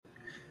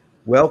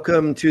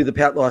Welcome to the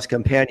Pet Loss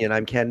Companion.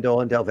 I'm Ken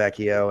Dolan Del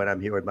Vecchio, and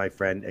I'm here with my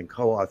friend and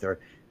co-author,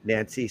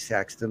 Nancy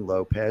Saxton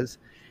Lopez.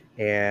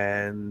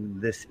 And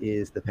this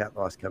is the Pet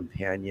Loss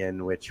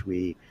Companion, which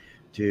we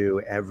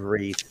do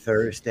every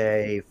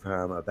Thursday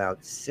from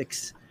about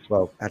 6,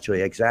 well,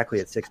 actually exactly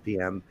at 6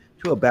 p.m.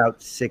 to about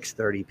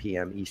 6:30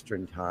 p.m.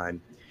 Eastern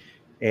Time.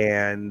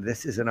 And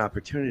this is an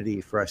opportunity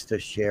for us to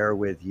share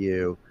with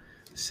you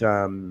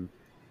some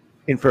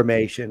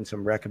information,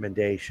 some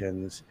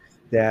recommendations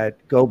that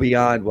go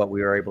beyond what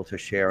we were able to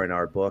share in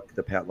our book,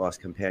 The Pet Loss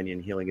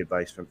Companion: Healing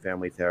Advice from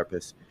Family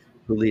Therapists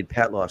Who Lead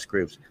Pet Loss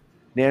Groups.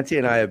 Nancy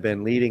and I have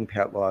been leading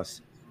pet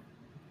loss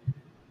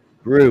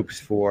groups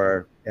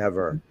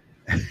forever.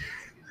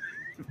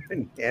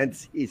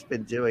 Nancy's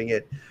been doing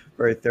it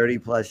for 30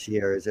 plus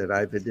years, and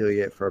I've been doing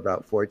it for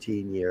about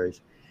 14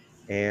 years.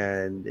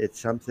 And it's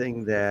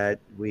something that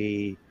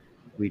we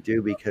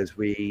do because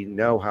we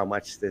know how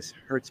much this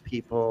hurts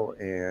people,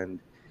 and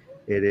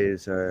it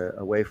is a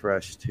way for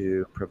us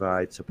to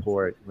provide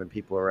support when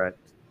people are at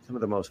some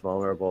of the most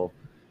vulnerable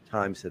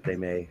times that they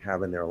may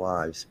have in their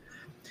lives.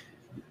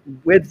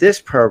 With this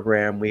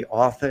program, we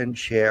often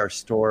share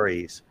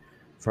stories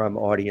from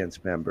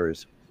audience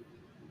members.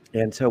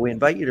 And so we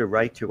invite you to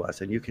write to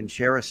us, and you can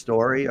share a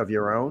story of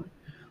your own,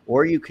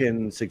 or you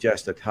can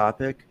suggest a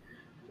topic,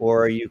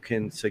 or you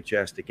can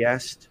suggest a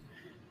guest.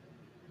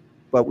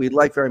 But we'd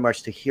like very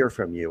much to hear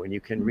from you. And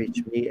you can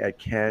reach me at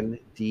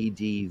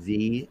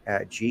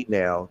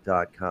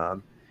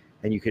kenddv@gmail.com.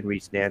 And you can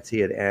reach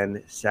Nancy at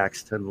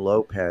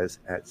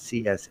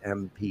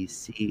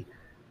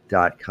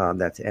nsaxtonlopez@csmpc.com.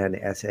 That's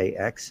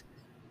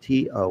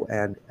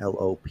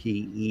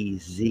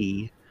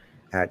NSAXTONLOPEZ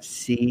at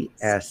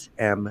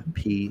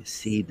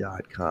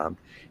csmpc.com.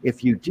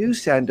 If you do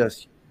send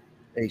us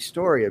a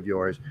story of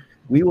yours,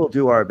 we will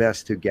do our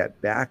best to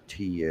get back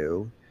to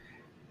you.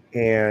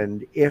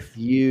 And if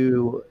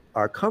you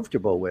are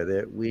comfortable with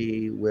it,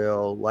 we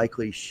will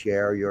likely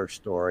share your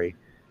story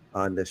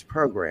on this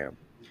program.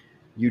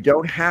 You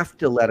don't have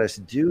to let us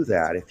do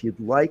that. If you'd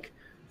like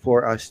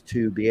for us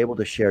to be able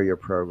to share your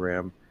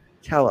program,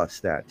 tell us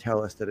that.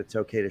 Tell us that it's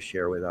okay to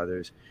share with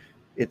others.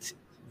 It's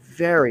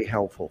very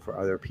helpful for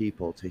other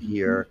people to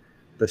hear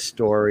the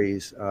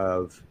stories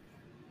of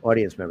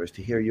audience members,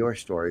 to hear your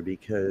story,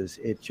 because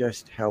it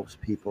just helps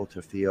people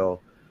to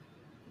feel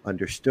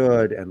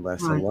understood and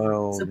less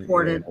alone,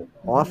 supported, and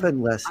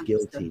often less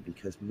guilty,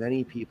 because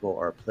many people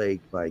are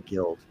plagued by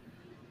guilt,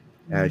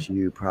 as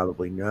you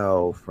probably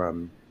know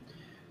from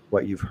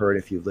what you've heard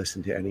if you've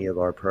listened to any of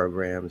our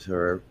programs,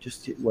 or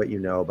just what you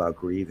know about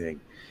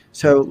grieving.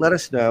 So let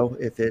us know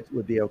if it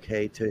would be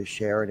okay to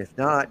share, and if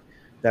not,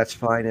 that's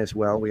fine as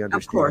well. We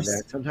understand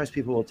that. Sometimes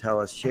people will tell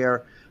us,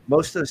 share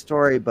most of the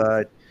story,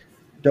 but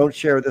don't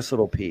share this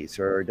little piece,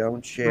 or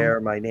don't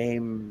share my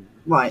name,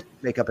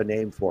 make up a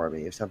name for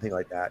me, or something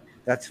like that.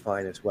 That's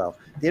fine as well.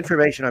 The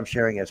information I'm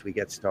sharing as we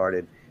get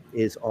started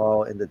is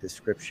all in the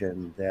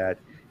description that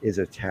is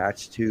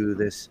attached to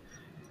this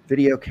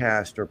video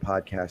cast or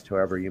podcast,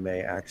 however you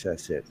may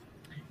access it.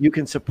 You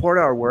can support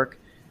our work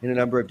in a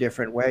number of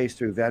different ways: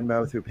 through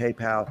Venmo, through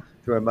PayPal,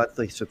 through a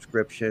monthly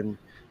subscription.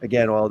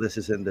 Again, all this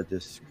is in the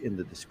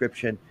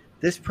description.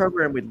 This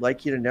program, we'd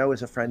like you to know,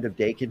 is a friend of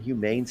Dakin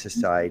Humane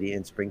Society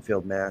in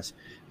Springfield, Mass.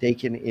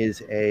 Dakin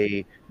is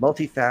a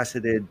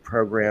multifaceted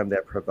program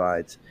that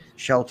provides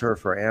shelter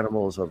for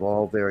animals of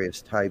all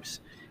various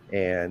types,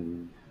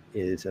 and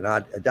is an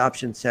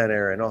adoption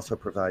center, and also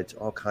provides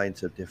all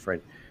kinds of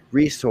different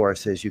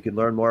resources. You can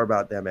learn more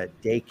about them at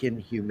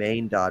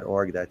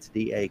dakinhumane.org. That's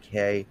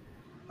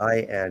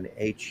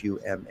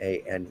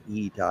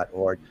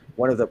DAKINHUMANE.org.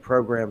 One of the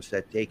programs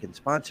that Dakin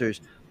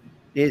sponsors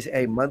is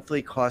a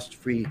monthly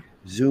cost-free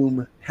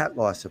Zoom pet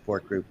loss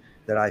support group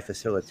that I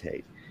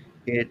facilitate.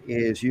 It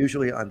is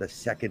usually on the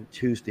second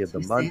Tuesday of the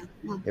month.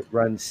 It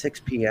runs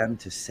 6 p.m.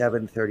 to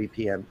 7:30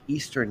 p.m.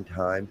 Eastern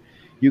Time.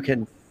 You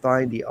can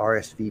find the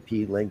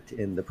RSVP linked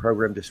in the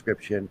program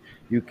description.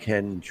 You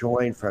can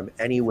join from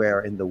anywhere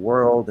in the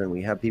world, and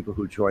we have people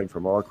who join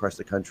from all across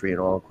the country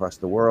and all across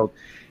the world.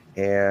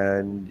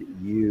 And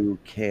you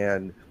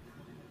can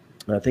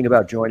think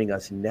about joining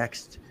us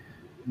next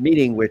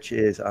meeting, which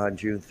is on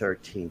June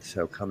 13th.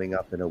 So coming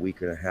up in a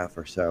week and a half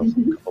or so, a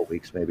couple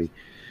weeks maybe.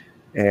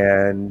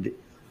 And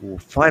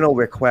final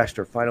request,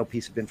 or final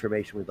piece of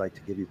information we'd like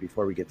to give you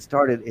before we get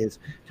started, is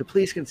to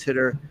please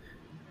consider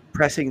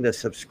pressing the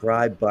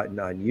subscribe button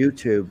on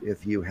YouTube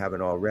if you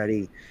haven't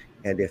already,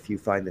 and if you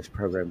find this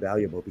program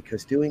valuable,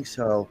 because doing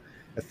so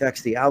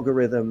affects the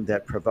algorithm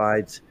that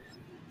provides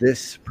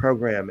this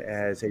program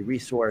as a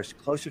resource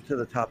closer to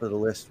the top of the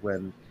list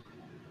when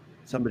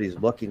somebody's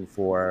looking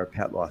for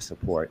pet loss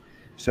support.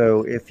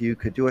 So if you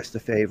could do us the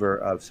favor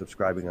of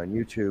subscribing on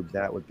YouTube,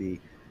 that would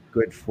be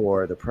good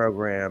for the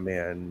program,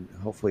 and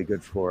hopefully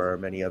good for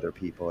many other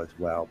people as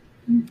well.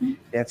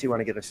 Nancy, you want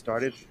to get us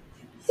started?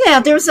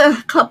 Yeah, there's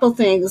a couple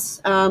things.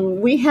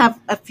 We have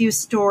a few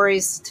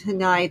stories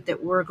tonight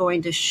that we're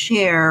going to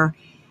share,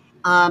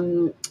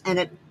 and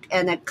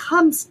it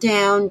comes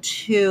down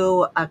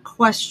to a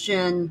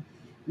question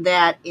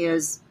that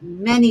is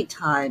many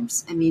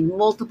times, I mean,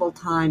 multiple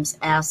times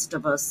asked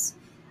of us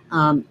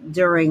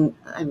during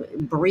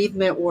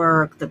bereavement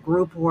work, the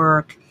group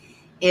work,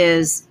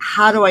 is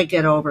how do I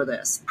get over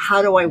this?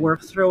 How do I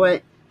work through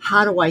it?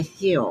 How do I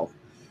heal?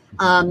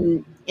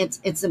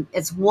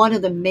 It's one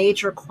of the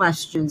major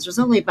questions. There's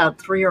only about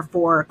 3 or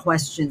 4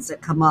 questions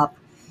that come up,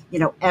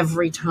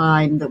 every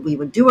time that we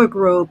would do a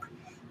group.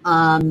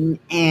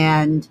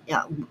 And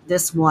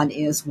this one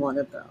is one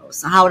of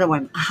those. How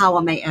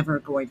am I ever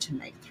going to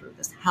make through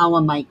this? How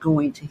am I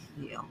going to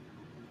heal?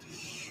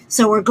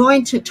 So we're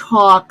going to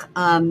talk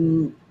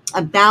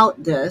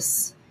about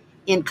this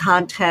in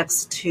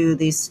context to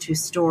these 2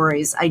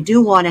 stories. I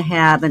do want to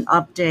have an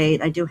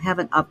update. I do have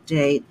an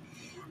update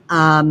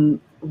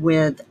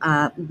with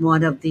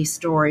one of the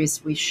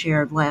stories we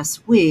shared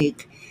last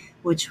week,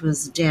 which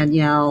was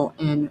Danielle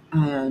and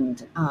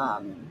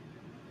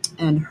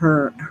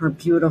her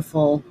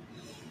beautiful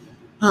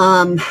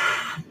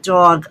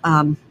dog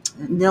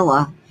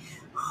Nilla,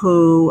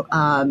 who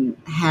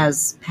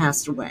has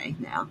passed away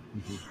now.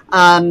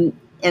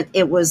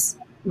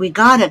 We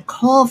got a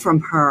call from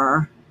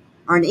her,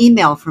 or an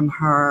email from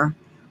her,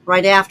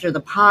 right after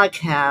the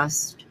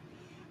podcast,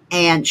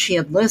 and she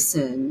had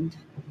listened,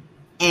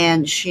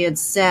 and she had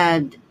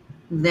said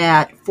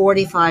that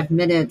 45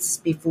 minutes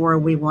before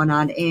we went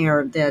on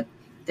air that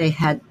they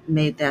had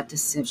made that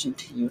decision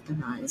to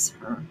euthanize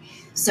her.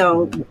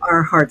 So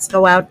our hearts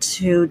go out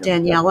to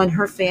Danielle and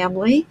her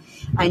family.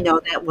 I know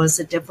that was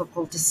a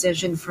difficult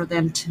decision for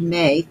them to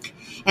make,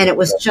 and it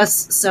was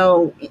just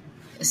so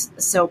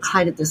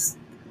kind of this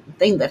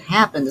thing that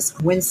happened, this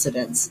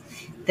coincidence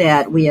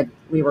that we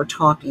were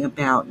talking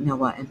about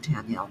Nilla and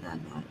Danielle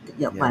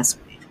last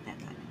week.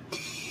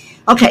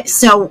 Okay,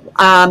 so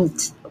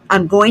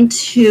I'm going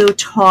to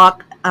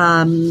talk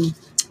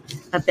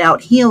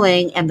about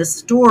healing, and the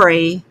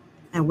story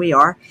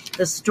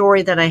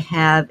that I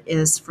have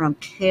is from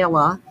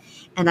Kayla,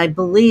 and I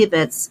believe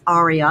it's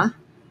Aria,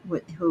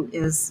 who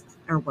is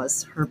or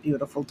was her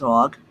beautiful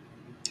dog.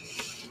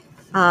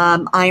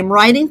 I am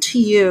writing to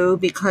you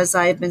because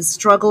I have been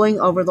struggling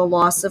over the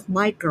loss of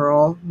my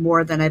girl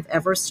more than I've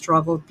ever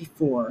struggled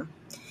before.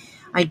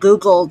 I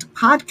Googled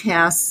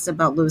podcasts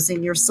about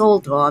losing your soul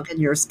dog, and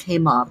yours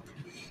came up,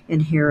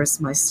 and here is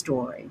my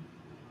story.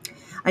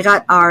 I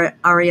got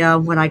Aria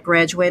when I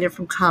graduated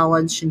from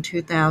college in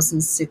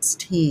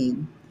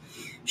 2016.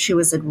 She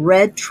was a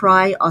red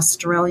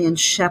tri-Australian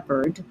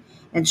Shepherd,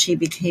 and she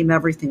became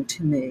everything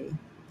to me.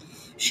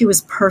 She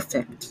was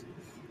perfect,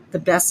 the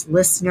best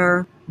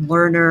listener,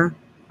 learner,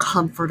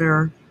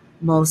 comforter,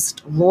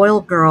 most loyal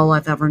girl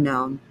I've ever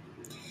known.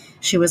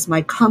 She was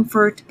my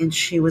comfort, and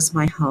she was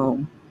my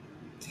home.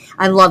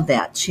 I love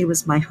that. She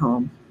was my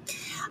home.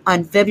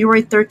 On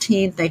February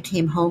 13th, I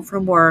came home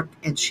from work,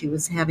 and she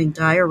was having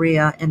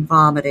diarrhea and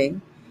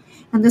vomiting.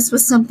 And this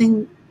was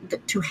something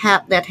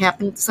that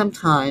happened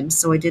sometimes,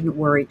 so I didn't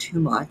worry too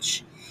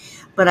much.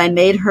 But I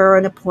made her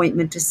an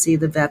appointment to see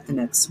the vet the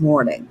next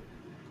morning.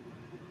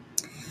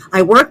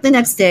 I worked the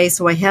next day,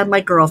 so I had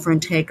my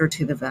girlfriend take her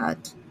to the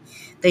vet.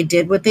 They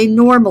did what they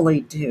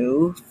normally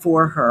do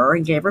for her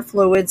and gave her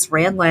fluids,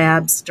 ran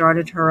labs,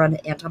 started her on an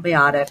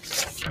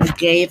antibiotic, and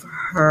gave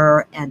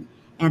her an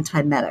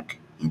antiemetic,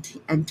 I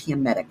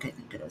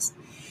think it is.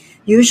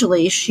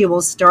 Usually she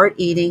will start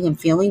eating and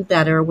feeling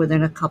better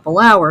within a couple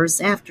hours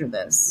after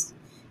this.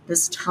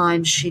 This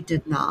time she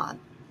did not.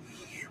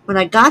 When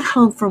I got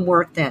home from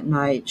work that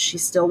night, she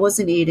still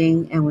wasn't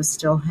eating and was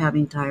still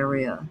having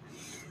diarrhea.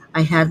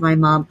 I had my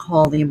mom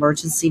call the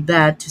emergency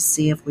vet to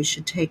see if we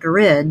should take her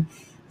in,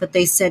 but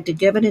they said to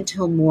give it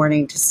until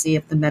morning to see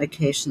if the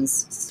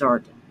medications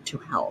started to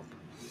help.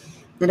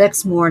 The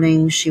next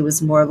morning, she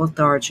was more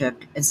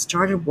lethargic and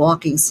started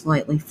walking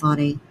slightly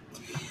funny.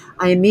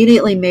 I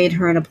immediately made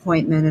her an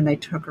appointment and I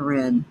took her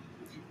in.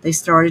 They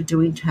started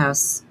doing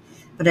tests,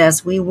 but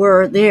as we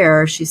were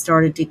there, she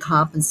started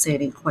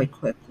decompensating quite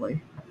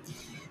quickly.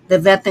 The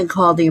vet then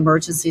called the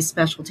emergency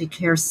specialty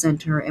care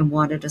center and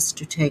wanted us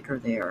to take her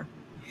there.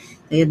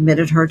 They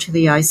admitted her to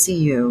the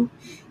ICU,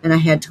 and I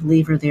had to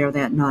leave her there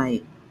that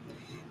night.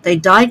 They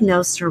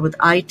diagnosed her with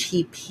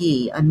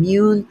ITP,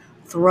 immune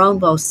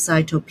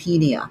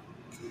thrombocytopenia.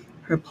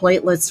 Her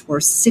platelets were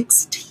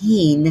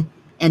 16,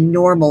 and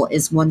normal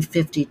is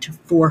 150 to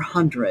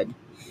 400,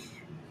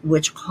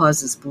 which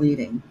causes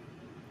bleeding.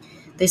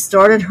 They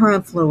started her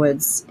on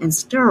fluids and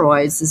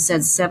steroids and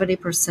said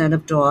 70%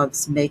 of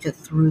dogs make it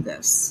through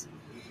this.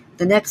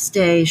 The next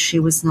day, she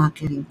was not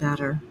getting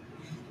better.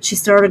 She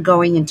started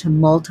going into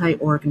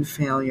multi-organ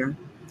failure,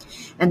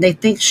 and they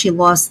think she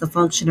lost the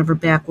function of her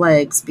back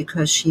legs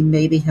because she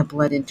maybe had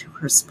bled into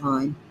her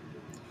spine.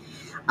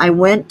 I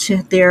went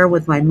there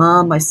with my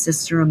mom, my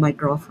sister, and my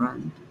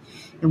girlfriend,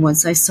 and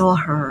once I saw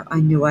her,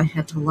 I knew I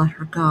had to let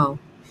her go.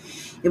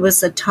 It was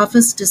the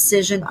toughest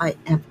decision I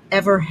have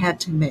ever had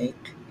to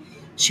make.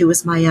 She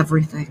was my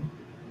everything.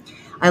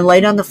 I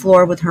laid on the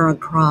floor with her and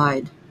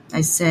cried.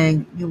 I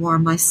sang, "You are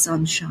my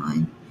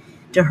sunshine,"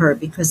 to her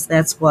because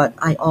that's what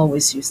I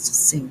always used to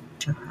sing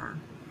to her.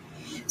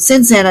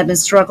 Since then, I've been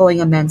struggling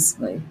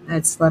immensely. I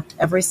had slept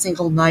every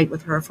single night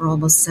with her for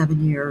almost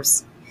 7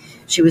 years.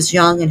 She was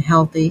young and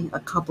healthy a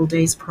couple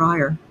days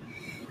prior.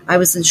 I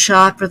was in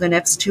shock for the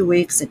next 2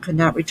 weeks and could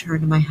not return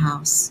to my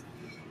house.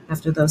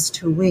 After those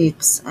 2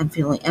 weeks, I'm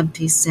feeling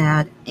empty,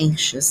 sad,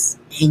 anxious,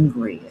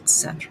 angry,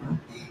 etc.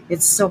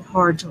 It's so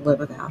hard to live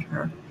without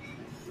her.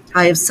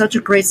 I have such a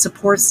great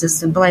support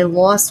system, but I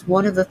lost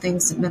one of the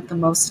things that meant the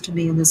most to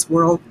me in this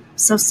world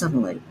so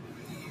suddenly.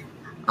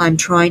 I'm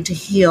trying to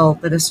heal,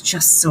 but it's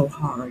just so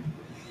hard.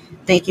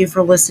 Thank you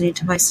for listening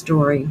to my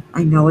story.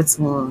 I know it's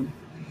long.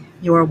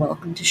 You are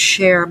welcome to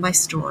share my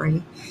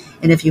story,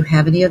 and if you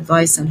have any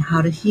advice on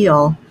how to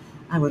heal,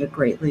 I would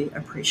greatly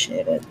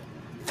appreciate it.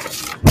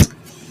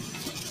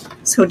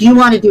 So do you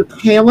want to do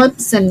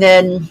Caleb's, and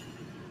then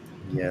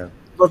Yeah.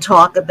 we'll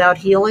talk about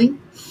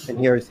healing? And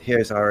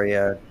here's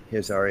Aria.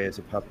 Here's Aria as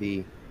a puppy.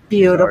 Here's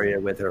Beautiful, Aria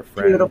with her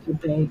friend. beautiful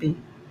baby.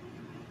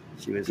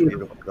 She was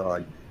Beautiful. a beautiful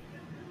dog.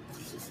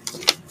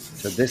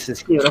 So this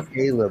is Beautiful.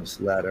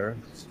 Caleb's letter.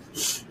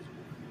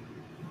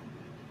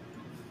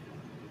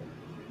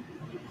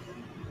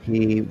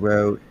 He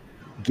wrote,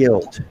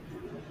 "Guilt.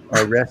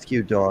 Our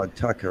rescue dog,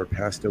 Tucker,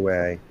 passed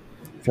away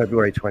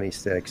February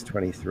 26,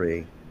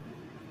 23,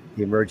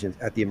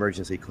 at the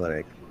emergency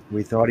clinic.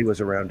 We thought he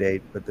was around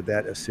 8, but the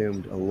vet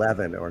assumed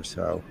 11 or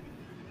so.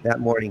 That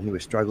morning, he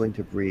was struggling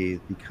to breathe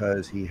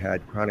because he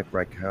had chronic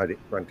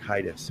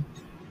bronchitis.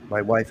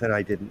 My wife and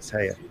I didn't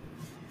say a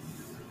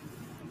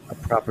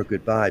proper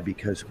goodbye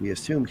because we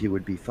assumed he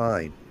would be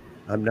fine.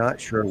 I'm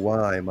not sure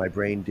why my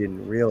brain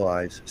didn't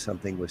realize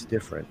something was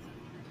different.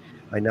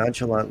 I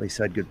nonchalantly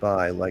said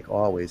goodbye, like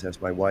always,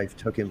 as my wife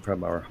took him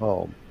from our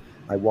home.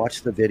 I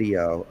watched the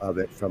video of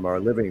it from our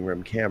living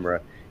room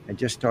camera and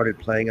just started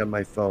playing on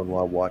my phone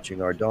while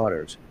watching our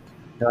daughters.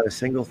 Not a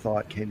single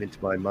thought came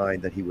into my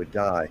mind that he would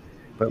die,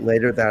 but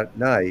later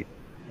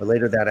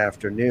that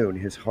afternoon,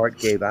 his heart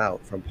gave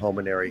out from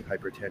pulmonary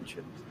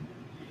hypertension.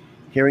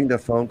 Hearing the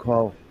phone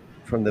call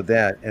from the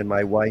vet and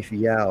my wife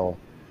yell,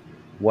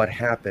 'What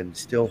happened?'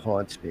 still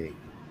haunts me.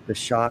 The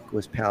shock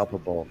was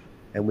palpable,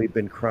 and we've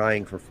been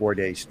crying for 4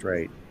 days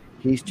straight.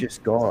 He's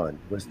just gone,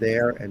 was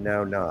there and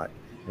now not,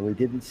 and we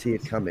didn't see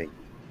it coming.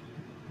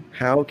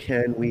 How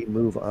can we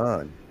move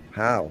on?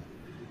 How?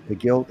 The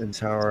guilt and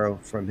sorrow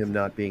from him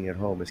not being at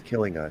home is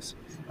killing us.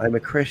 I'm a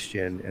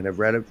Christian and have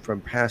read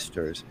from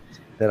pastors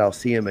that I'll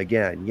see him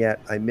again, yet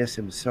I miss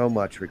him so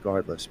much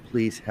regardless.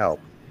 Please help.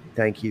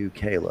 Thank you,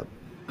 Caleb."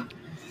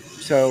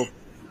 So,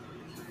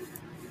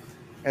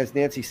 as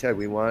Nancy said,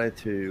 we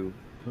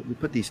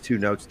put these two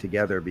notes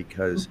together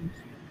because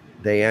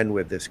they end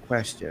with this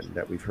question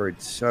that we've heard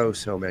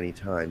so many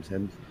times.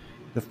 And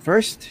the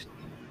first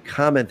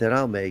comment that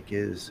I'll make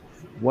is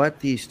what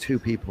these two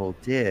people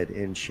did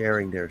in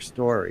sharing their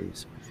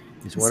stories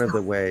is one of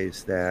the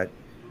ways that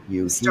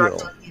you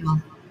heal.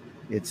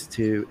 It's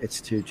to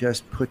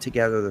just put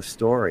together the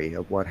story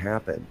of what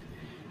happened.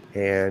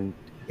 And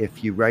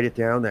if you write it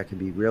down, that can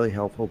be really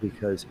helpful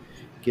because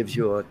it gives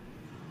you a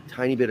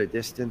tiny bit of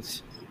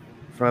distance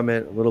from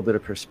it, a little bit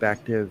of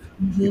perspective.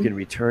 You can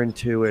return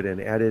to it and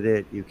edit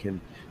it.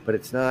 But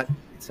it's not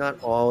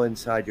all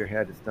inside your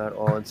head. It's not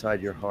all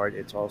inside your heart.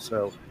 It's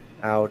also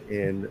out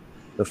in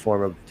the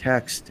form of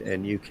text,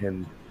 and you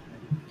can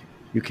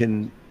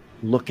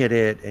look at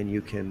it and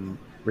you can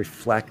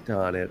reflect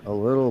on it a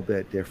little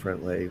bit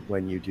differently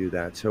when you do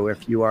that. So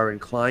if you are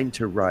inclined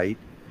to write,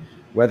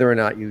 whether or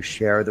not you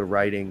share the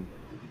writing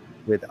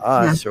with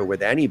us or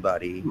with anyone,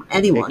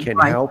 it can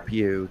help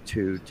you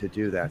to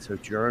do that. So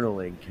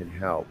journaling can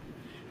help.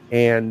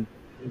 And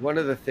one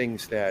of the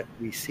things that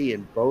we see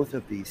in both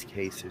of these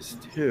cases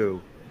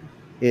too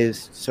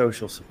is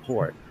social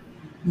support.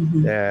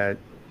 That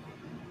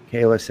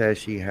Kayla says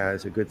she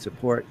has a good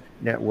support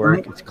network.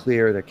 Right. It's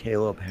clear that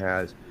Caleb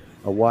has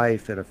a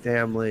wife and a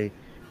family,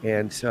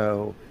 and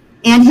so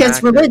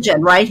his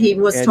religion, right? He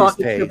was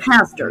talking to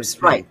pastors,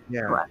 right?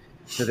 Yeah. Correct.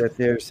 So that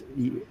there's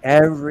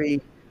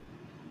every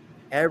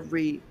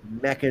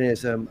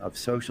mechanism of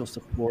social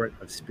support,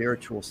 of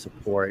spiritual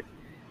support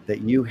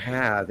that you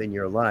have in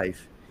your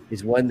life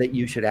is one that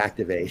you should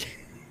activate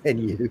and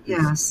use.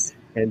 Yes.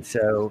 And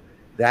so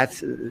there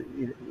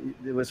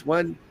was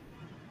one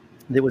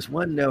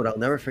note, I'll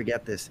never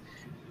forget this.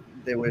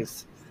 There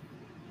was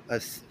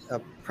a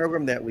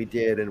program that we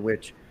did in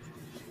which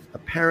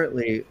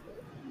apparently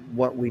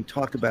what we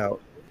talked about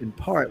in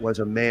part was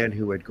a man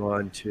who had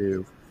gone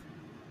to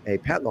a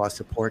pet loss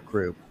support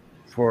group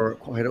for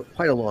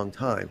quite a long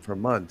time, for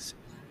months.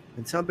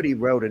 And somebody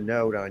wrote a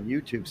note on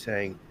YouTube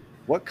saying,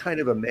 what kind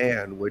of a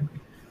man would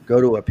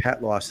go to a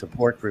pet loss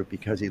support group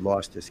because he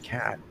lost his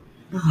cat?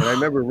 And I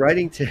remember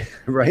writing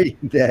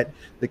that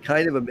the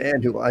kind of a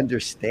man who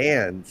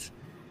understands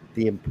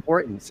the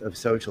importance of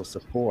social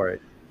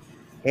support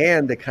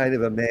and the kind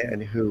of a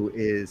man who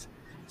is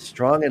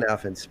strong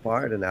enough and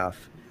smart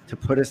enough to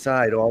put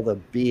aside all the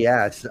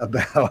BS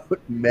about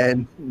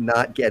men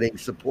not getting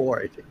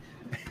support.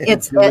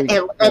 It's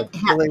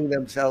pulling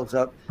themselves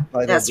up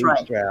by their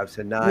bootstraps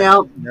and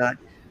not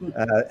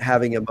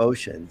having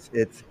emotions.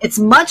 It's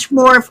much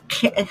more,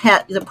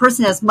 the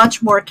person has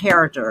much more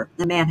character.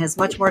 The man has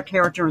much more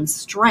character and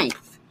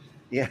strength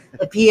Yeah,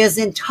 if he is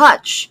in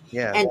touch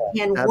yeah, and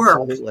can work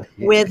absolutely.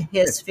 with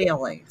his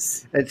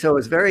feelings. And so it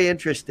was very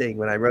interesting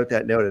when I wrote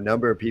that note. A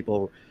number of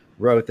people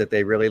wrote that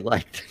they really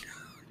liked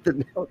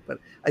the note, but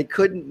I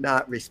couldn't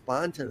not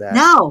respond to that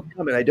No,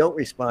 comment. I don't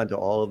respond to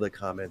all of the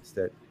comments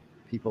that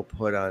people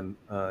put on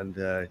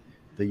the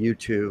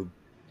YouTube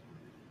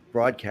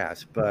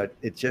broadcast, but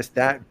it's just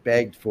that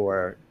begged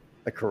for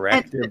a and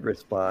corrective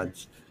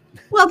response.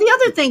 well, the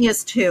other thing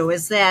is too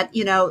is that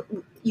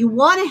you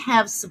want to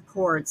have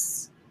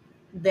supports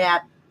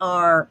that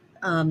are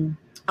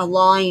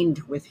aligned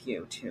with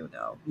you too,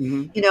 though.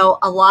 Hmm.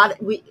 A lot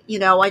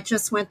I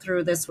just went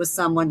through this with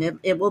someone.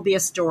 It will be a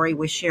story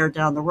we share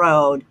down the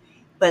road,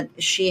 but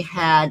she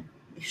had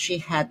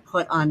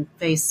put on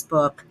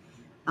Facebook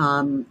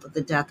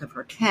the death of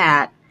her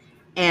cat,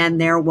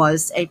 and there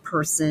was a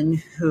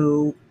person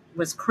who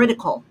was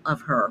critical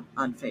of her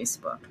on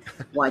Facebook.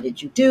 Why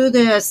did you do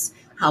this?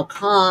 How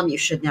come? You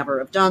should never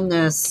have done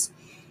this.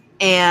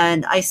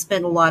 And I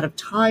spent a lot of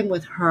time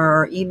with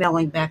her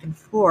emailing back and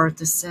forth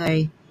to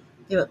say,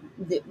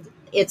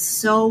 it's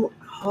so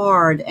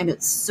hard and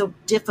it's so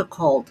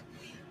difficult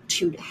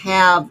to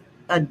have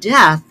a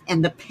death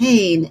and the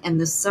pain and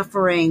the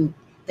suffering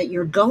that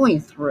you're going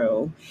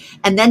through,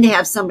 and then to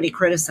have somebody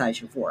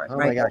criticize you for it, Oh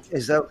my right?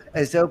 gosh,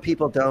 as though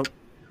people don't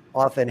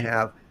often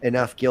have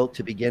enough guilt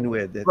to begin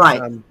with. It's Right.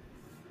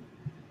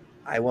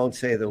 I won't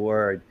say the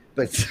word,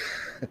 but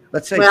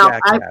let's say Well, I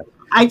jackass.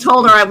 I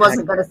told her Some I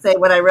wasn't going to say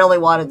what I really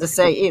wanted to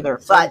say either,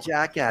 some but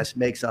jackass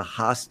makes a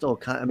hostile.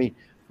 I mean,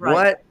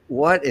 right.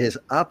 what is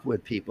up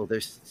with people?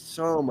 There's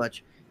so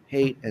much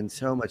hate and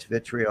so much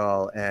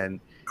vitriol, and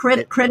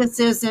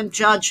Criticism,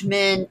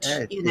 judgment,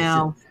 it's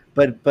just,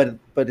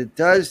 but it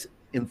does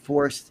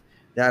enforce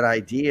that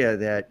idea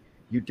that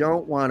you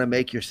don't want to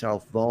make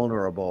yourself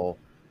vulnerable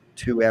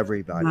to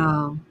everybody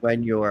no,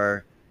 when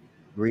you're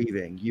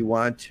grieving. You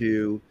want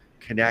to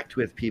connect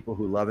with people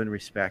who love and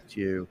respect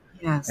you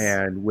yes,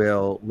 and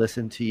will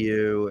listen to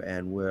you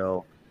and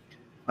will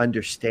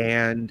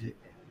understand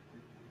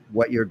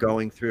what you're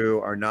going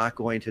through, are not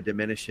going to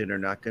diminish it, are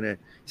not going to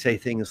say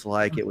things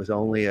like it was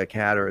only a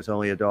cat or it's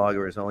only a dog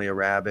or it's only a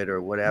rabbit or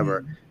yeah,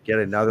 whatever. Get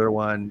another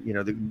one.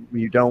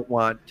 You don't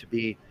want to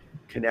be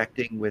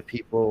connecting with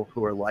people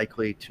who are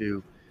likely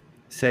to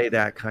say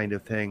that kind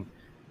of thing.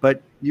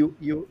 But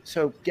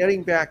so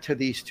getting back to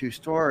these two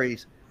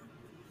stories,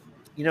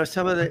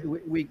 some of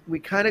the we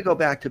kind of go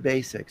back to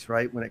basics,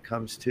 right? When it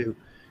comes to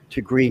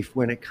grief,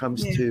 when it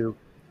comes yeah, to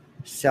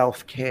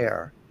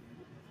self-care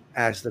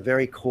as the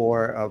very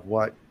core of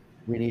what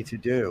we need to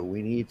do.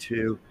 We need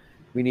to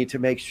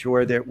make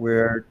sure that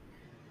we're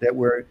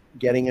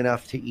getting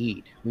enough to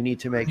eat. We need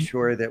to make right,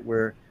 sure that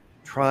we're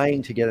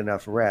trying to get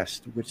enough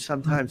rest, which right.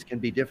 sometimes can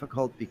be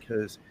difficult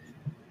because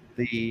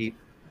the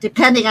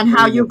Depending on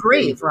how pain you of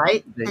grief, grieve,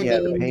 right? I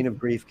the mean, pain of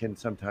grief can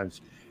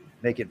sometimes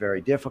make it very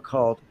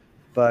difficult.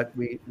 But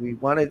we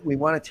want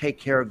to take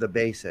care of the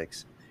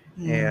basics,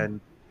 yeah,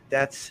 and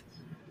that's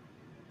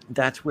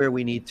that's where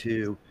we need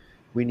to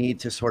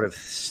sort of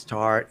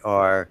start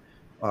our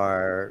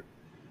our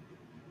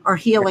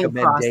healing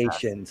process.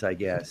 recommendations, I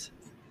guess.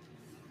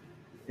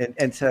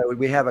 And so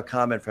we have a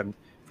comment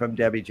from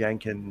Debbie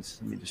Jenkins.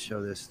 Let me just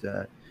show this.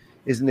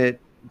 Isn't it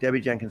Debbie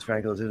Jenkins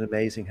Frankel? Is it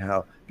amazing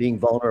how being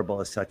vulnerable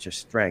is such a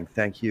strength?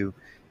 Thank you,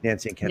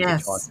 Nancy and Ken, for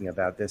Yes, talking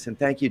about this, and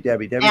thank you,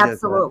 Debbie.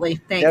 absolutely.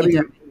 Thank you, Debbie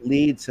Debbie.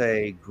 leads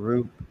a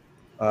group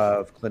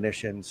of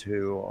clinicians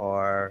who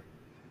are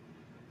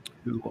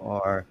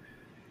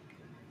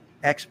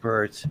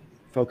experts,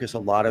 focus a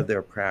lot of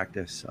their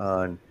practice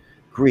on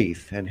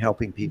grief and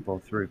helping people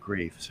through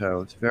grief.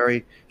 So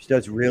she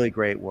does really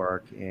great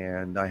work,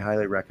 and I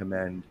highly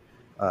recommend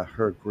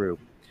her group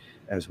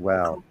as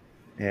well.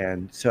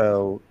 And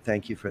so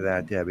thank you for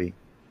that, Debbie.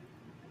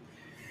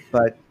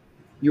 But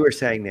you were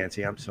saying,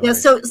 Nancy, I'm Yeah,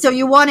 sorry. so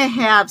you want to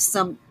have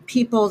some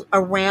people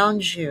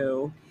around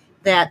you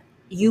that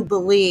you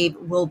believe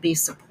will be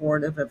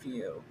supportive of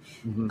you,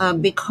 Hmm.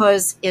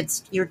 because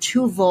you're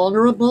too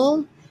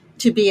vulnerable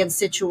to be in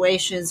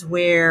situations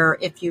where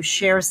if you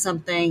share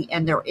something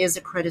and there is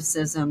a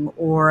criticism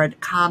or a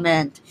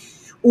comment,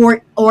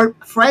 or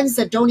friends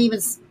that don't even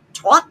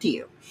talk to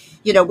you.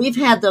 We've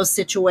had those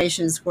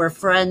situations where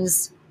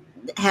friendships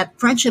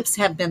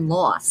have been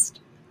lost,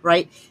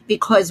 right?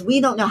 Because we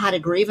don't know how to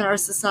grieve in our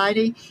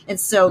society. And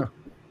so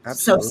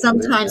Absolutely. Yeah.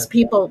 sometimes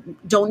people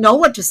don't know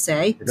what to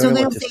say, They don't so know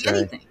they what don't to say say.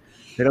 anything.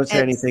 They don't say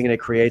And anything, and it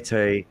creates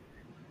an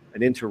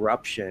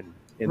interruption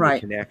in the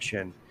right.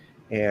 connection.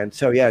 And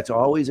so, yeah, it's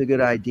always a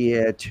good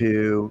idea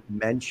to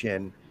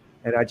mention.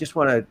 And I just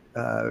want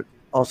to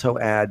also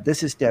add,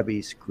 this is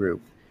Debbie's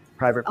group,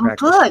 Private Oh,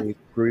 Practice good.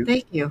 Group,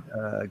 Thank you.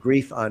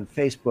 Grief on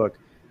Facebook.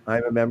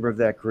 I'm a member of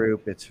that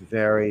group. It's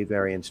very,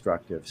 very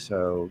instructive.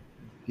 So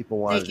people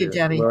Thank wanted you, to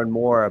Debbie. learn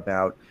more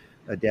about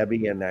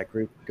Debbie and that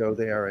group, go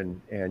there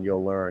and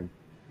you'll learn.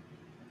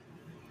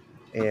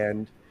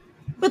 And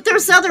But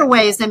there's other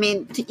ways. I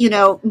mean,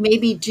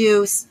 maybe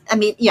I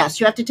mean, yes,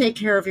 you have to take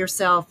care of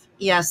yourself.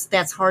 Yes,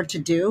 that's hard to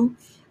do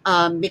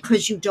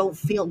because you don't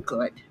feel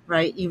good,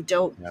 right? You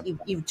don't, Yeah.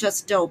 you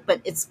just don't.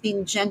 But it's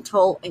being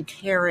gentle and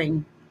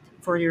caring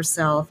for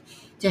yourself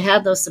to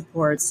have those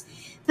supports.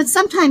 But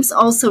sometimes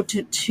also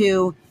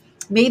to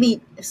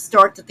maybe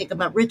start to think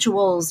about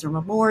rituals or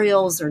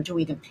memorials or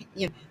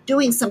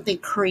doing something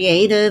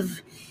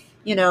creative,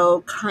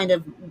 kind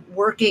of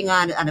working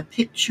on a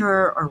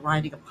picture or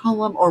writing a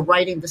poem or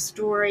writing the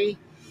story,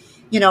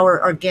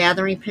 or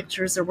gathering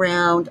pictures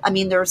around. I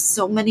mean, there are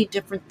so many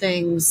different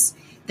things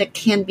that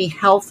can be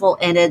helpful,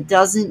 and it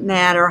doesn't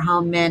matter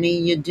how many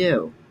you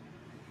do.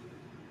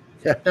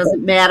 Yeah.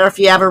 Doesn't matter if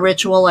you have a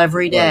ritual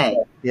every Right. day.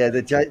 Yeah,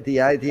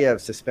 the idea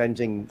of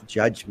suspending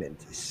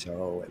judgment is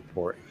so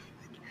important.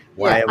 Like,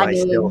 why Yeah, am I I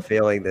still mean,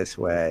 feeling this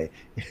way?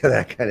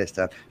 That kind of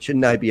stuff.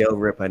 Shouldn't I be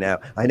over it by now?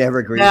 I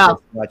never grieved yeah,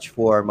 this much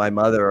for my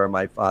mother or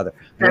my father.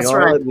 I mean, that's all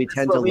right. of we That's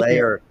tend to what we do.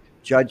 layer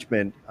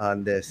judgment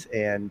on this,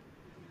 and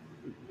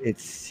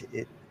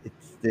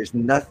there's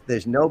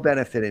no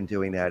benefit in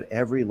doing that.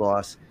 Every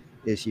loss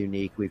is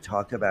unique. We've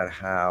talked about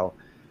how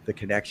the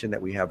connection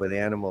that we have with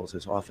animals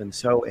is often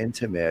so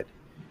intimate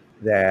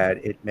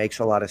that it makes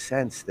a lot of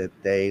sense that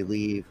they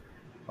leave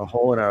a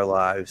hole in our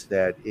lives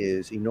that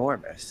is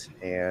enormous.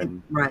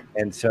 Right.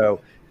 And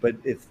so, but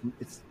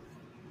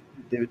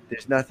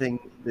there's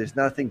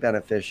nothing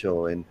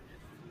beneficial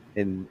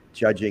in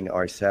judging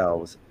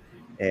ourselves.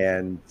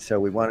 And so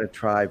we want to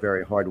try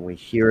very hard when we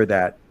hear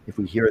that, if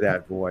we hear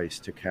that voice,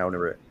 to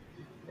counter it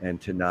and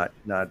to not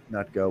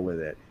go with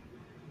it.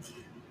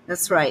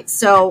 That's right.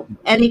 So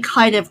any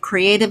kind of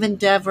creative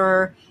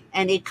endeavor,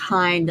 any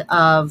kind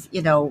of,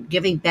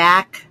 giving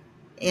back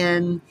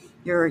in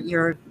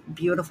your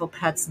beautiful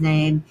pet's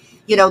name.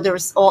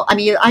 There's all I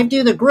mean, I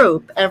do the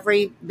group,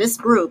 this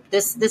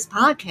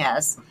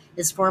podcast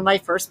is for my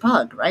first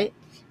pug, right?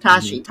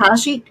 Mhm.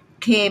 Tashi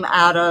came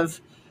out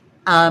of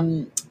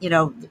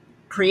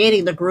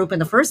creating the group in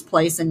the first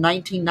place in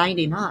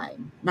 1999,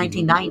 Mhm.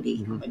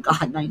 1990. Oh Mhm. my God,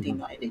 Mhm.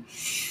 1990.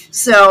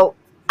 So,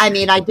 I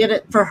mean, I did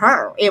it for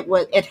her.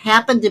 It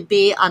happened to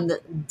be on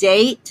the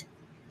date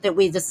that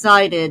we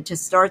decided to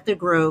start the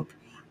group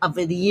of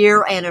the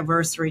year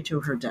anniversary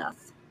to her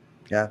death.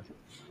 Yeah.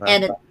 Wow.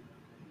 And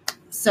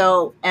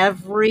so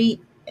every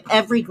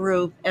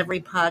group, every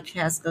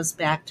podcast goes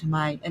back to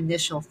my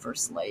initial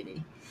first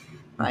lady,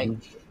 right? Mhm.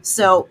 Mhm.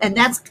 So, and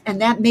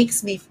that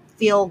makes me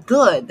feel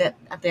good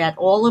that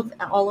all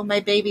of my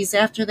babies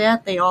after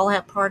that, they all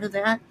have part of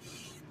that.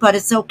 But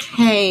it's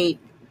okay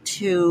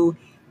to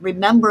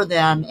remember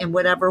them in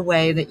whatever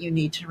way that you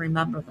need to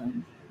remember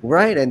them.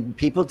 Right. And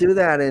people do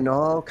that in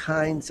all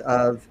kinds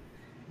of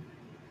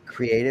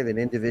creative and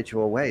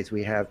individual ways.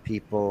 We have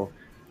people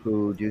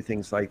who do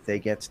things like they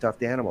get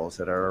stuffed animals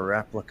that are a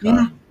replica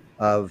Yeah,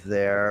 of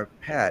their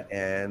pet,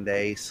 and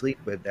they sleep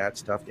with that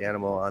stuffed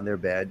animal on their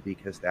bed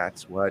because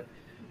that's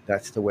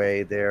the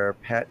way their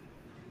pet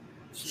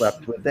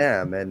slept with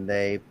them. And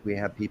we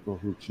have people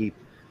who keep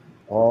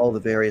all the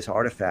various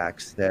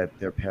artifacts that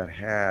their pet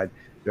had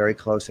very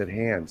close at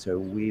hand.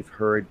 So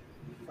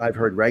I've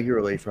heard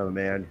regularly from a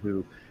man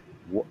who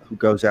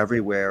goes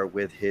everywhere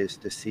with his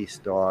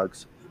deceased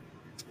dog's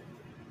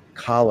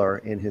collar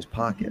in his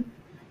pocket,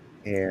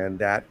 and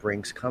that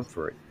brings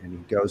comfort. And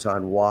he goes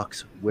on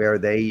walks where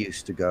they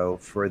used to go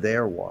for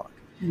their walk.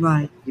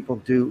 right. People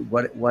do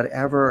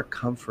whatever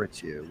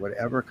comforts you,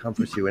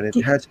 and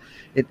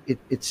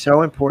it's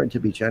so important to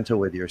be gentle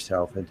with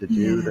yourself and to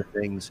do Yeah, the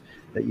things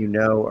that you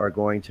know are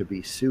going to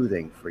be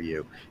soothing for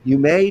you. You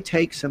may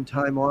take some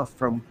time off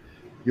from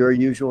your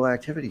usual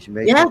activities. You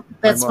may yeah, take some time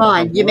that's off from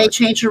fine. You may work.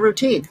 change your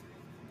routine.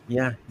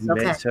 Yeah, It's you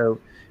may. okay. So,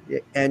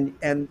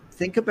 and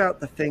think about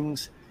the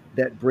things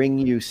that bring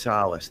you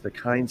solace, the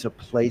kinds of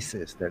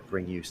places that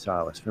bring you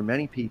solace. For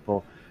many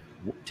people,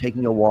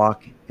 taking a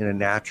walk in a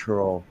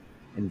natural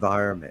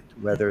environment,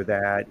 whether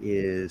that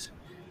is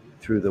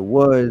through the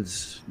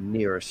woods,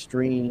 near a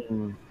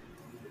stream,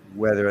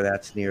 whether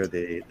that's near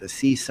the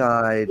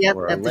seaside Yep,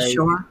 or a at the lake,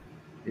 shore.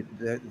 it,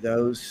 th-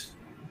 those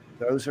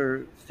those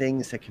are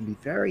things that can be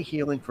very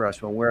healing for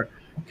us when we're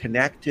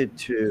connected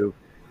to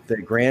the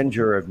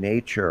grandeur of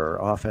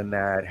nature. Often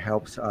that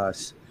helps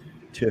us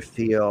to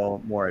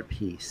feel more at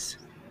peace.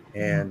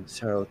 Yeah. And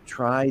so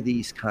try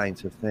these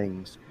kinds of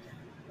things.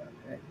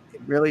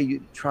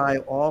 Really try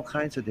all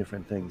kinds of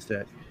different things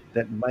that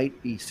might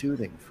be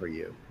soothing for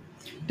you.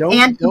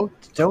 And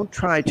Don't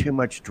try too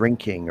much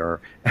drinking,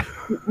 or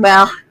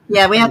well,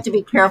 yeah, we have to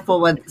be careful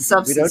with we don't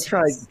substance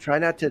use. try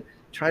not to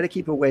try to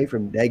keep away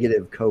from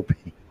negative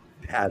coping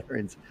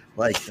patterns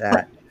like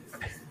that.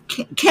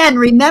 Ken,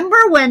 remember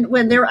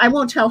when there, I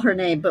won't tell her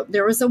name, but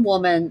there was a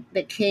woman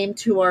that came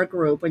to our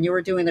group when you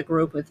were doing the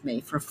group with me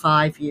for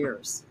 5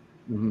 years.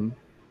 Hmm.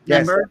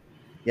 Yes, Remember?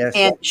 yes,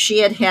 And she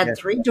had had yes,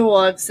 three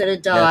dogs that had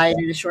yes, died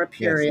in a short yes,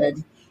 period.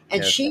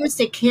 And yes. she used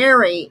to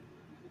carry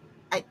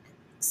a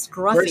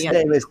Scruffy, First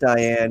name is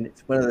Diane.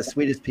 It's one of the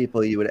sweetest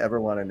people you would ever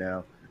want to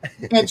know.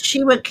 and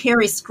she would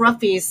carry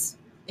Scruffy's,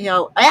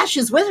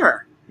 ashes with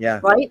her. Yeah.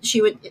 right?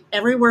 She would,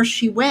 everywhere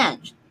she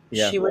went,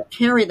 Yeah. she would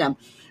carry them.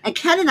 And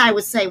Ken and I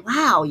would say,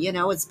 wow,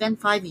 it's been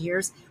 5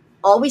 years.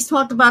 Always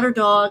talked about her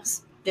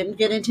dogs, didn't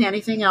get into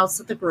anything else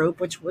at the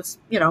group, which was,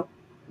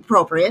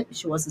 appropriate.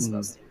 She wasn't Mhm.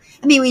 supposed to.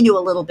 I mean, we knew a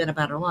little bit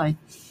about her life.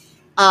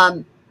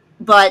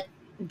 But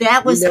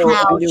that We was knew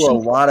how we knew a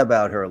she, lot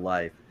about her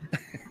life.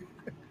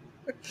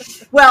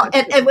 well,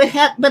 and we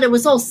had, but it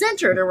was all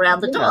centered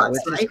around the Yeah, dogs,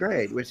 which is right?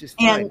 great, which is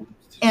And, fine.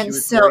 She and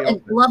was so, very and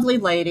open. lovely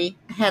lady,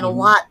 had Mhm.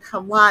 a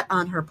lot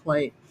on her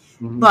plate.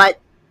 Mhm. But,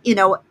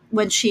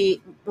 when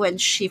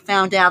she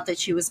found out that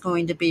she was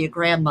going to be a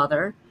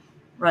grandmother,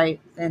 right,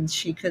 then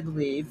she could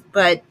leave.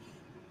 But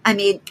I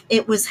mean,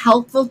 it was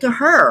helpful to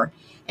her.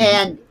 Mhm.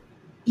 And,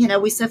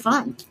 we said,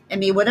 fine. I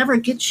mean, whatever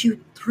gets you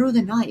through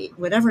the night,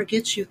 whatever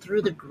gets you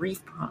through the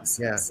grief Yeah,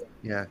 process.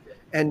 yeah.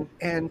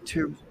 And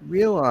to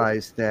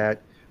realize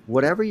that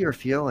whatever you're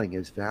feeling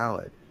is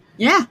valid.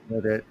 Yeah.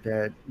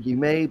 That you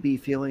may be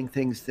feeling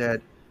things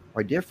that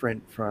are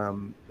different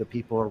from the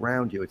people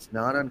around you. It's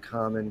not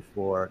uncommon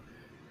for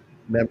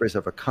members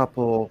of a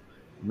couple,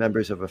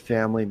 members of a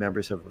family,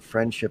 members of a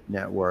friendship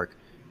network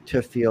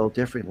to feel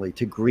differently,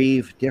 to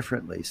grieve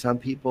differently. Some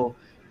people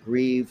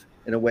grieve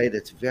in a way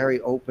that's very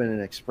open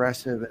and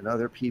expressive, and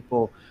other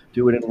people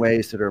do it in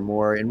ways that are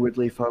more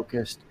inwardly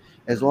focused.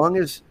 As long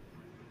as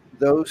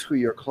those who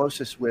you're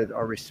closest with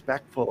are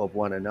respectful of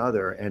one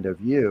another and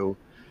of you,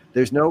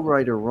 there's no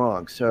right or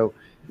wrong. So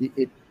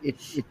it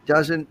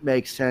doesn't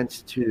make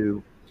sense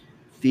to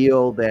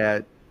feel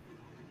that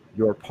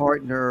your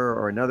partner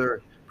or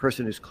another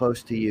person who's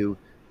close to you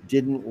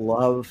didn't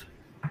love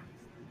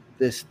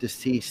this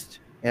deceased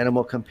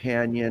animal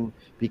companion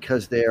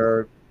because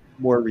they're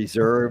more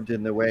reserved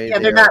in the way Yeah,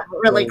 they're they're not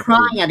really going through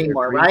crying their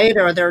anymore, grief. right?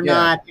 Or they're Yeah,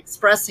 not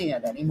expressing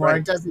it anymore. right.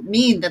 It doesn't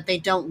mean that they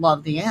don't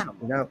love the You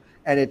animal. know,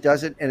 and it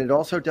doesn't, and it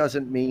also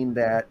doesn't mean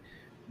that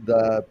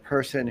the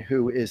person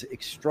who is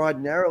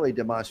extraordinarily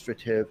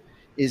demonstrative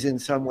is in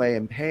some way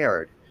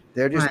impaired.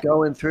 They're just Right.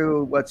 going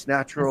through what's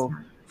That's natural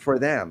right. for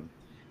them.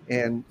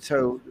 And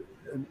so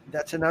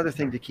that's another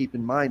thing to keep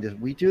in mind is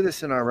we do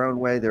this in our own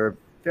way. There are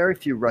very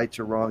few rights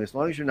or wrong. As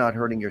long as you're not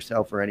hurting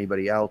yourself or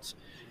anybody else,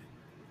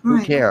 who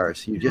Right.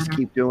 cares? You just Matter.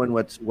 keep doing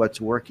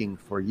what's working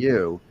for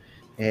you.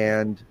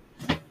 And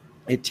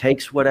it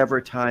takes whatever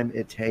time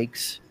it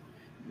takes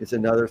is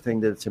another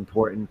thing that's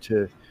important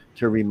to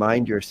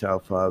remind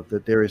yourself of,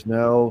 that there is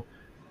no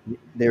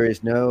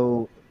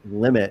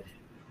limit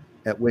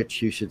at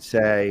which you should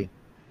say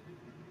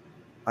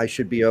I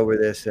should be over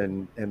this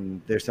and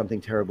there's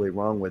something terribly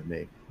wrong with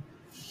me.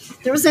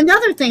 There was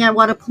another thing I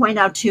want to point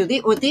out too.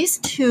 With these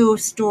two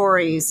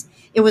stories,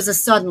 it was a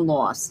sudden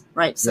loss,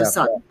 right? So Yeah.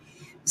 sudden.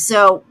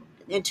 So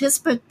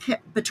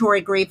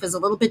anticipatory grief is a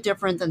little bit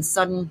different than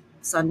sudden,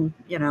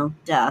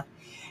 death.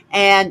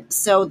 And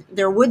so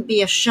there would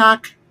be a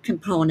shock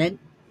component,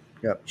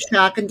 Yep.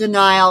 shock and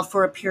denial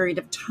for a period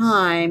of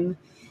time,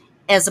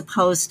 as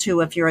opposed to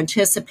if you're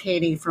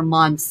anticipating for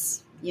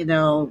months,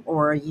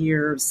 or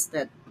years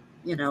that,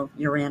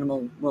 your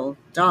animal will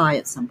die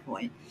at some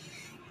point.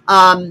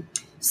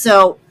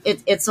 So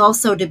it's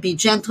also to be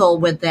gentle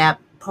with that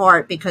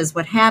part, because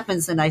what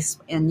happens,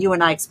 and you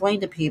and I explain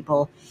to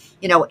people,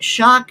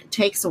 shock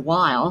takes a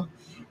while,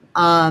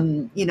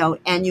 and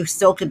you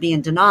still could be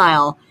in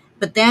denial,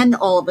 but then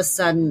all of a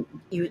sudden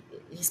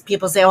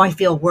people say, "Oh, I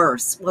feel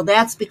worse." Well,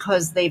 that's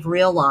because they've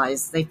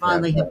realized they Yeah.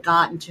 finally have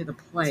gotten to the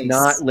It's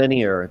not place,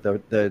 linear.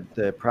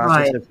 The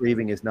process right? of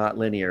grieving is not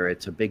linear.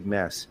 It's a big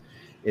mess.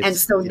 And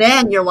It's so it's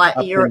then you're like,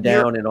 up and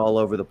down and all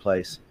over the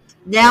place.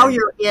 now And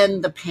you're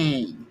in the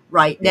pain,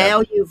 right? yeah,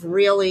 Now you've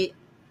really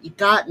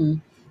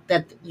gotten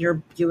that your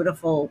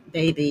beautiful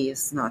baby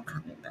is not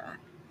coming back,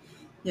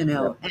 yep,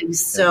 and yep,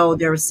 so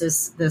there's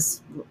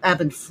this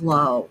ebb and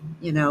flow,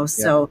 yep,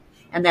 so,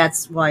 and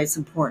that's why it's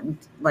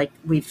important, like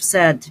we've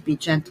said, to be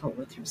gentle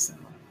with yourself.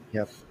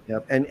 yep,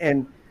 yep.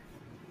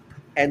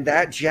 And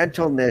that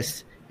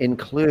gentleness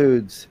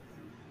includes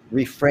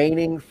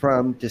refraining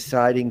from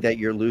deciding that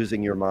you're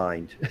losing your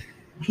mind.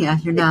 Yeah,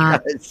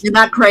 because you're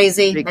not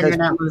crazy, and because you're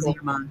not losing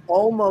people your mind.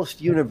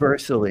 almost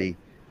universally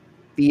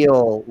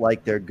feel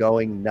like they're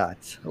going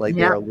nuts, like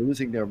they Yeah. are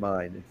losing their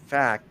mind. In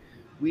fact,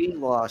 we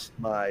lost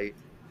my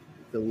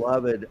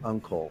beloved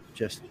uncle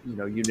just,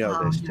 Oh, this,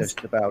 yes.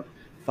 just about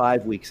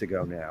 5 weeks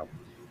ago now.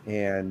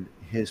 And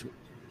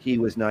he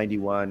was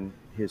 91.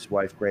 His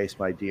wife, Grace,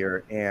 my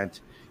dear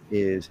aunt,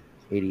 is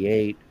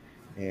 88.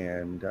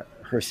 And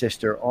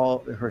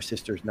all her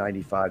sister's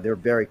 95. They're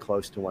very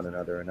close to one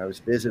another. And I was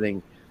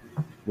visiting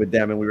with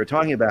them, and we were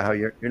talking about how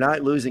you're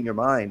not losing your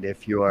mind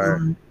if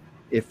Um,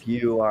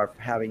 you are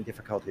having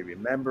difficulty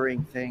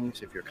remembering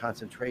things, if your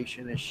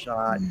concentration is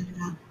shot,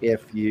 yeah.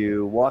 if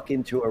you walk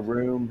into a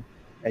room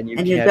and you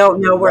And you can't don't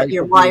for the know life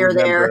of why you you're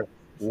there. remember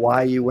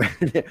why you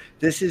went there.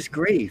 This is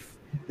grief.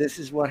 This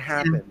is what Yeah.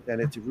 happened. And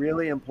it's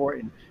really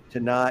important to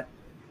not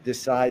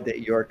decide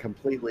that you're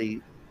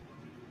completely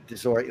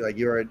disoriented, like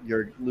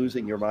you're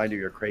losing your mind or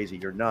you're crazy.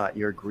 You're not.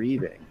 You're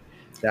grieving.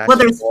 Well, That's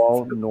there's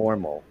all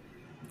normal.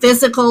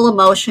 physical,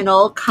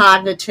 emotional,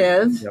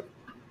 cognitive, Yep.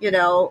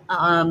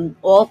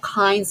 all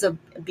kinds of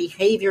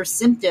behavior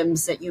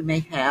symptoms that you may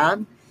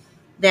have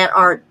that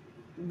aren't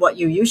what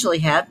you usually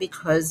have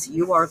because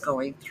you are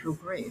going through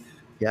grief.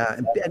 Yeah,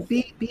 and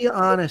be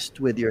honest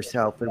with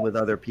yourself and with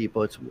other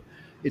people.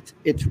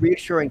 It's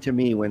reassuring to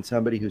me when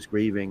somebody who's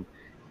grieving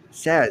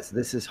says,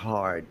 "This is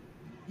hard.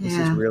 This is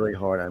Yeah, really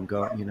hard. I'm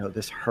going,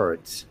 this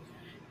hurts."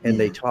 And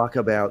they yeah, talk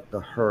about the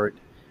hurt,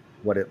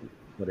 what it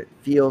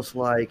feels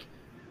like,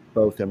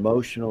 both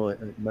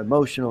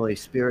emotionally,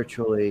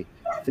 spiritually,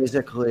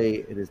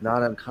 physically. It is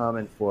not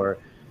uncommon for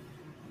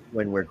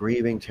when we're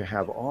grieving to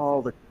have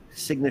all the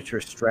signature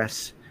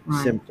stress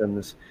right.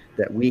 symptoms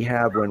that we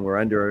have when we're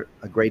under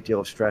a great deal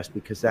of stress,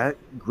 because that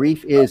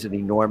grief is an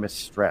enormous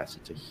stress.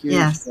 It's a huge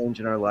Yes, change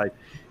in our life.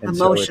 And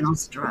so it's emotional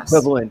stress.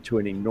 equivalent to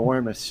an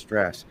enormous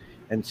stress.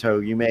 And so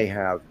you may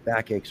have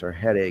backaches or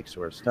headaches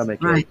or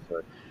stomach Right. aches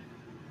or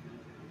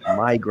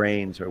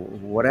migraines or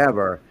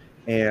whatever.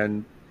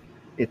 And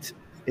it's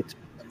it's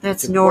it's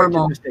That's important to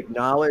normal. just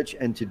acknowledge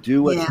and to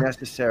do what's Yeah,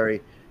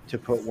 necessary to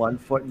put one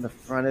foot in the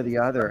front of the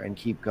other and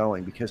keep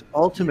going, because yeah.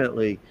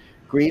 ultimately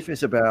grief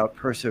is about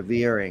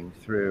persevering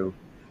through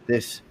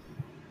this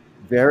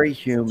very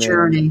human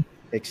Journey.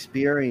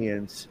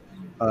 experience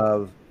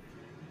of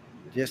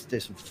just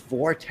this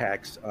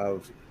vortex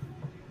of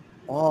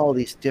all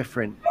these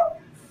different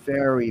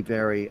very,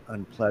 very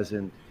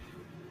unpleasant,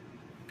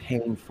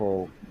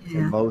 painful Yeah.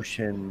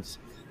 emotions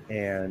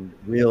and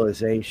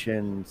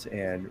realizations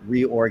and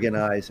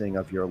reorganizing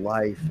of your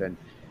life,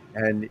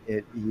 and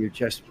you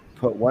just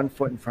put one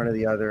foot in front of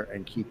the other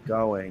and keep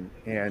going,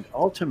 and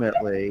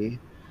ultimately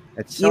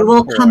at You some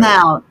will come point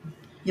out.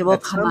 You will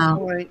at come some out.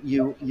 point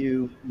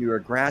you are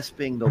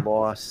grasping the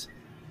loss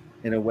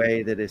in a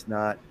way that is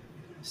not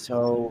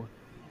so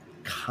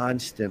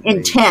constantly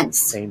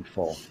Intense.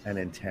 painful and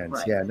intense.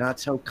 Right. Yeah, not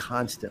so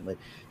constantly.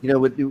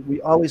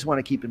 We always want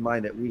to keep in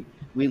mind that we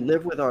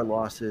live with our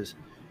losses.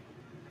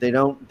 They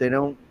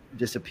don't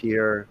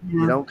disappear.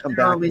 We Yeah. don't come They're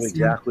back to always there.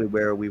 exactly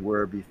where we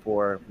were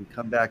before. We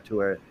come back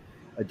to a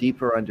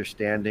deeper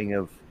understanding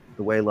of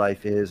the way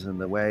life is and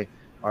the way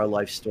our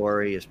life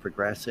story is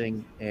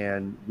progressing,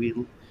 and we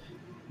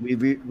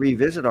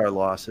revisit our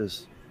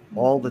losses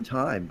all the Mhm.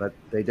 time, but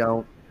they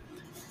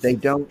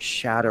don't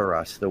shatter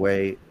us the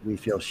way we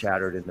feel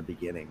shattered in the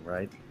beginning,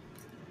 right?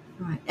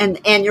 Right.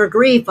 And your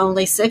grief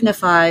only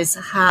signifies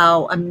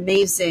how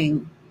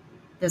amazing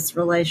this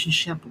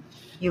relationship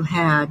you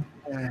had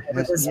over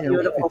As this you know,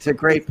 beautiful, it's a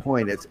great peaceful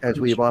point. It's as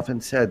we've relationship.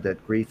 often said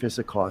that grief is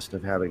the cost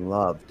of having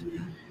loved,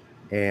 Yeah.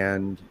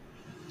 and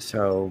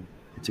so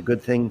it's a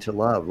good thing to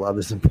love. Love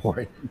is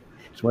important.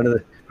 It's one of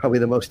the probably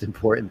the most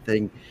important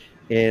thing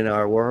in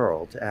our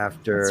world That's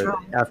after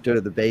right. after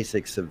the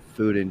basics of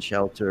food and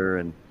shelter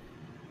and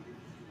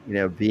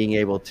being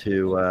able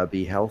to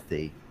be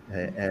healthy.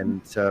 Mhm.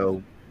 And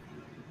so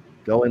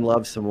go and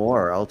love some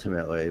more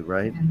ultimately,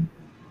 right?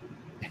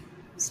 Yeah,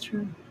 it's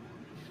true.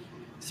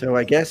 So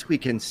I guess we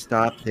can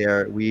stop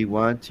there. We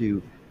want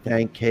to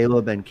thank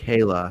Caleb and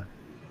Kayla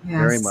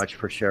very Yes. much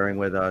for sharing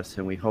with us,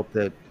 and we hope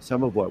that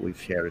some of what we've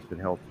shared has been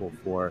helpful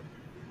for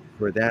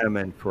them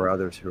and for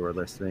others who are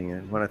listening.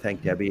 And I want to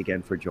thank Debbie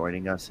again for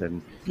joining us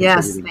and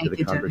Yes. contributing to Thank the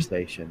you, Debbie.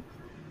 conversation.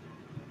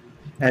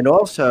 And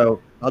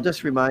also, I'll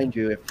just remind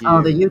you,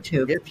 Oh, the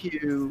YouTube. if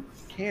you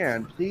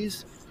can,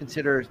 please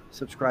consider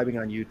subscribing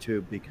on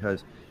YouTube,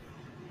 because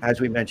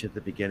as we mentioned at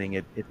the beginning,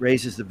 it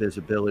raises the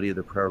visibility of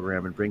the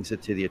program and brings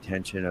it to the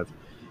attention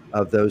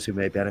of those who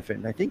may benefit.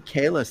 And I think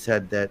Kayla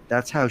said that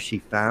that's how she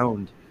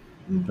found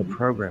the Mhm.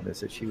 program,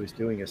 is that she was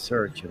doing a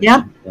search and it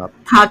Yep. came up.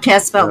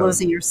 Podcast about So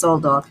losing your soul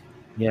dog.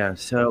 yeah,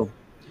 so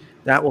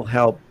that will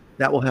help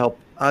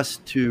us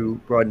to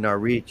broaden our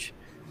reach,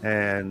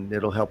 and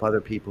it'll help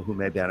other people who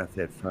may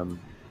benefit from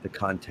the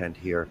content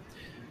here.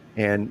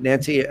 And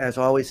Nancy, as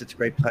always, it's a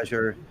great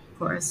pleasure Of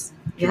course.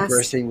 Yes.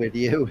 conversing with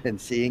you and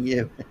seeing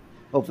you.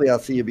 Hopefully I'll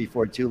see you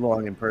before too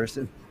long in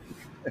person.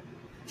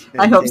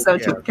 I And hope take so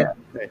too, care. Kat.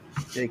 Right.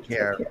 Take Take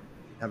care. care.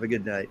 Have a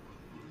good night.